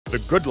The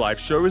Good Life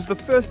Show is the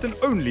first and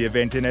only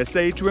event in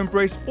SA to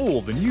embrace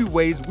all the new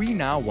ways we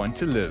now want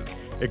to live.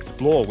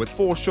 Explore with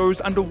 4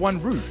 shows under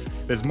one roof.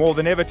 There's more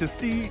than ever to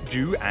see,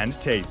 do and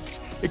taste.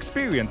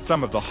 Experience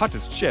some of the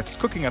hottest chefs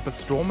cooking up a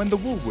storm in the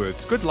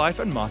Woolworths Good Life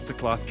and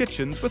Masterclass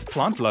kitchens with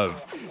Plant Love.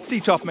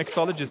 See top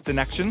mixologists in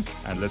action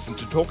and listen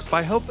to talks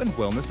by health and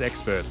wellness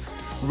experts.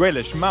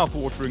 Relish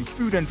mouth-watering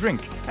food and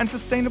drink and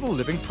sustainable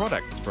living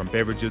products, from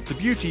beverages to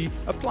beauty,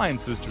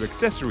 appliances to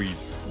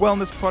accessories,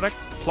 wellness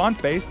products,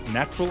 plant-based,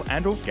 natural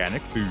and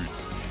organic foods.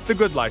 The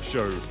Good Life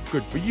Show.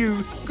 Good for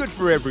you, good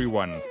for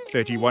everyone.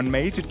 31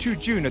 May to 2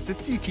 June at the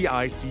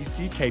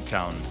CTICC Cape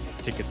Town.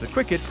 Tickets at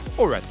Quicket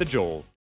or at the Joel.